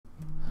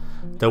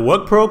The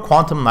Workpro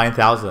Quantum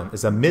 9000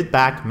 is a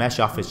mid-back mesh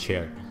office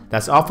chair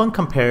that's often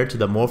compared to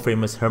the more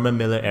famous Herman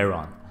Miller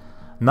Aeron,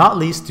 not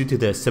least due to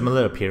their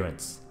similar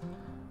appearance.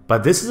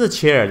 But this is a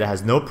chair that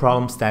has no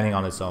problem standing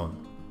on its own.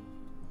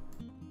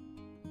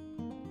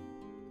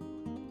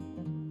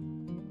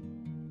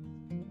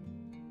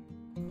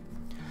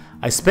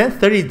 I spent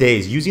 30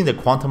 days using the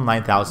Quantum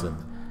 9000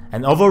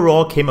 and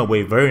overall came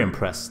away very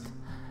impressed.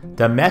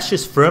 The mesh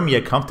is firm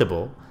yet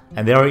comfortable,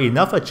 and there are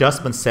enough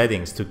adjustment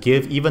settings to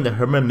give even the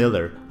Herman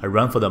Miller a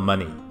run for the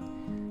money.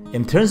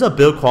 In terms of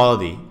build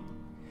quality,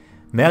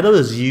 metal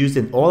is used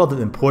in all of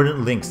the important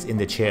links in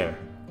the chair,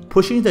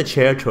 pushing the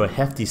chair to a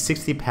hefty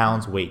 60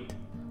 pounds weight.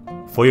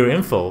 For your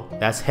info,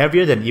 that's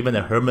heavier than even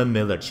a Herman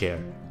Miller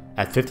chair,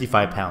 at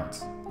 55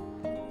 pounds.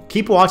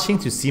 Keep watching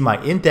to see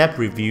my in-depth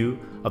review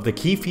of the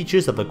key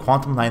features of the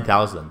Quantum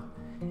 9000,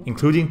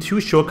 including 2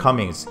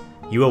 shortcomings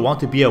you will want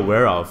to be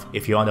aware of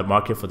if you're on the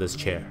market for this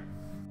chair.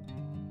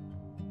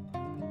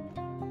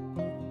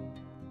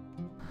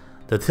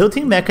 The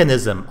tilting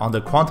mechanism on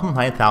the Quantum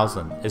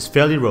 9000 is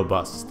fairly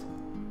robust.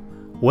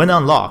 When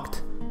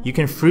unlocked, you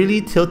can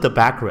freely tilt the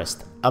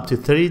backrest up to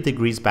 30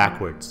 degrees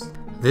backwards.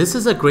 This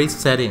is a great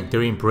setting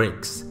during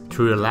breaks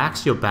to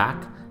relax your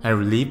back and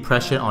relieve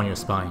pressure on your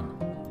spine.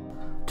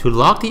 To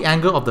lock the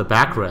angle of the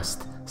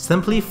backrest,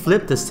 simply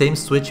flip the same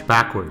switch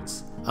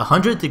backwards.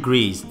 100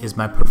 degrees is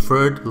my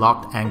preferred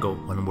locked angle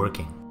when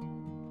working.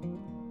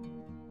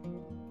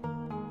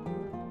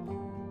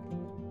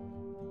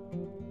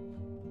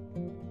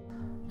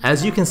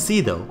 As you can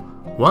see though,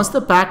 once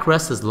the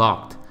backrest is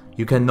locked,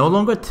 you can no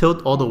longer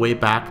tilt all the way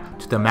back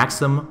to the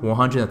maximum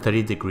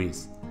 130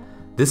 degrees.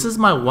 This is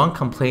my one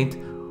complaint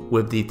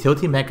with the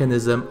tilting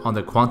mechanism on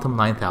the Quantum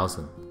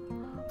 9000.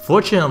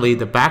 Fortunately,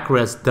 the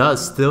backrest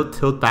does still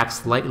tilt back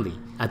slightly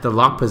at the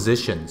lock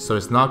position, so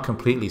it's not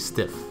completely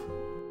stiff.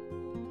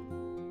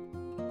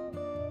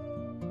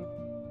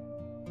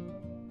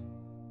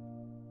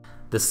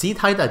 The seat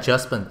height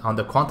adjustment on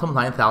the Quantum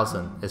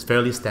 9000 is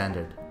fairly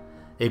standard.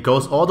 It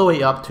goes all the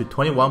way up to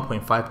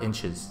 21.5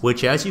 inches,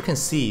 which as you can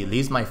see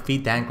leaves my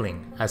feet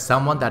dangling as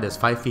someone that is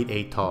 5 feet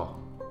 8 tall.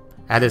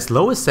 At its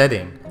lowest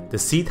setting, the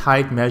seat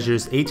height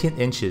measures 18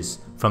 inches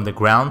from the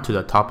ground to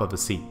the top of the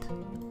seat.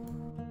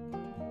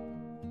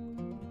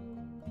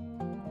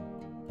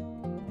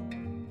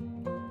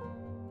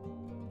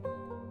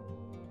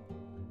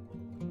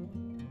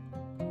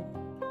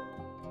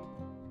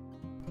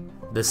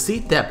 The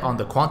seat depth on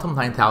the Quantum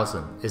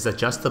 9000 is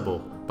adjustable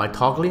by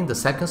toggling the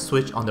second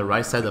switch on the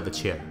right side of the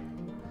chair.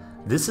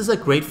 This is a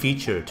great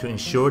feature to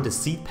ensure the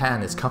seat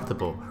pan is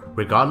comfortable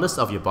regardless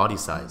of your body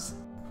size.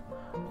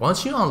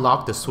 Once you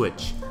unlock the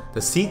switch,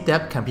 the seat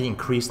depth can be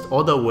increased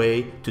all the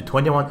way to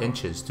 21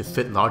 inches to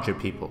fit larger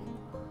people.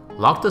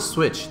 Lock the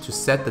switch to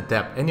set the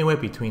depth anywhere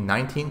between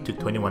 19 to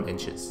 21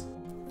 inches.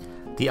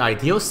 The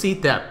ideal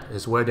seat depth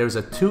is where there is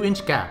a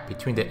 2-inch gap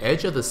between the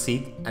edge of the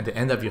seat and the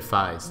end of your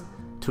thighs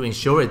to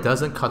ensure it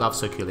doesn't cut off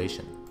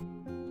circulation.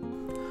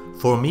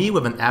 For me,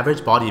 with an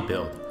average body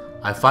build,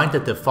 I find the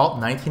default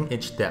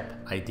 19-inch depth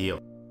ideal.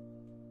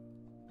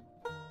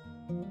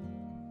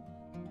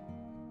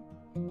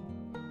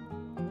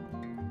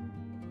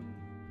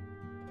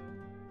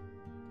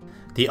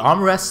 The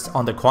armrests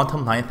on the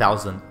Quantum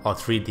 9000 are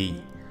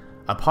 3D.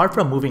 Apart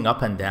from moving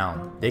up and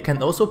down, they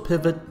can also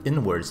pivot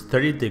inwards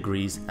 30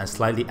 degrees and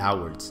slightly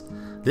outwards.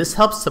 This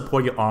helps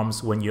support your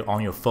arms when you're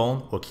on your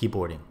phone or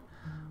keyboarding.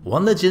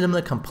 One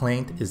legitimate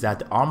complaint is that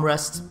the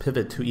armrests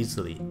pivot too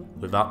easily,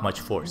 without much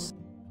force.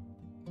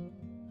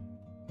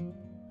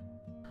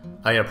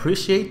 I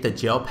appreciate the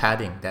gel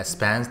padding that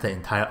spans the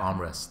entire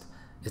armrest.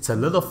 It's a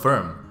little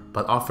firm,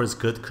 but offers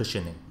good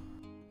cushioning.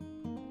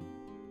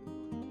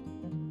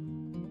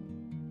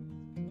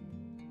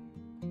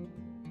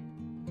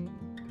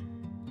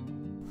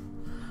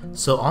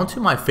 So on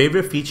to my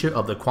favorite feature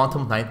of the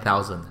Quantum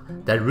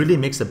 9000 that really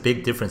makes a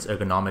big difference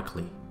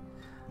ergonomically.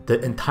 The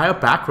entire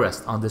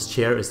backrest on this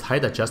chair is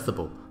height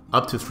adjustable,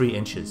 up to 3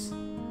 inches.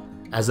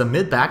 As a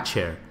mid-back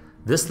chair,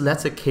 this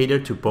lets it cater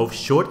to both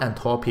short and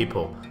tall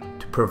people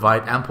to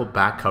provide ample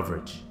back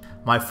coverage.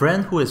 My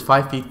friend who is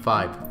 5 feet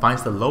 5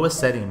 finds the lowest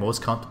setting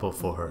most comfortable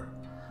for her.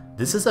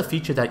 This is a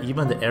feature that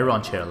even the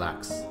Aeron chair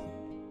lacks.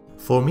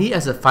 For me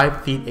as a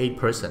 5 feet 8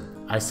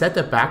 person, I set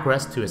the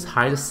backrest to its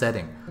highest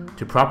setting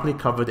to properly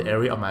cover the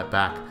area of my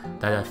back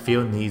that I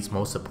feel needs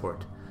most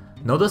support.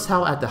 Notice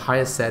how at the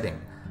highest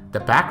setting, the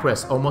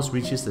backrest almost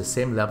reaches the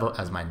same level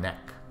as my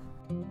neck.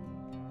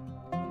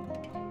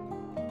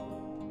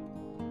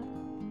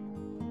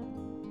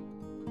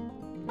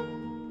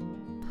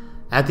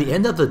 At the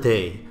end of the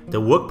day,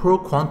 the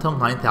Workpro Quantum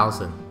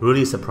 9000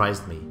 really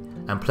surprised me,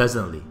 and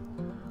pleasantly.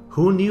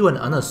 Who knew an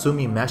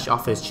unassuming mesh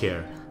office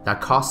chair that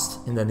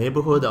costs in the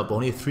neighborhood of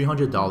only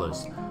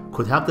 $300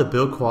 could have the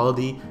build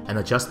quality and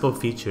adjustable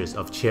features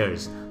of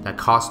chairs that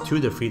cost 2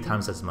 to 3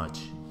 times as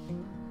much?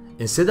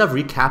 Instead of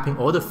recapping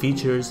all the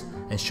features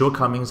and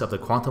shortcomings of the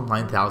Quantum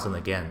 9000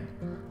 again,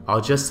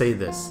 I'll just say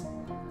this.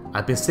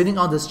 I've been sitting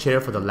on this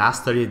chair for the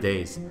last 30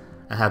 days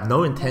and have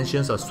no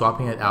intentions of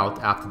swapping it out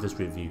after this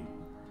review.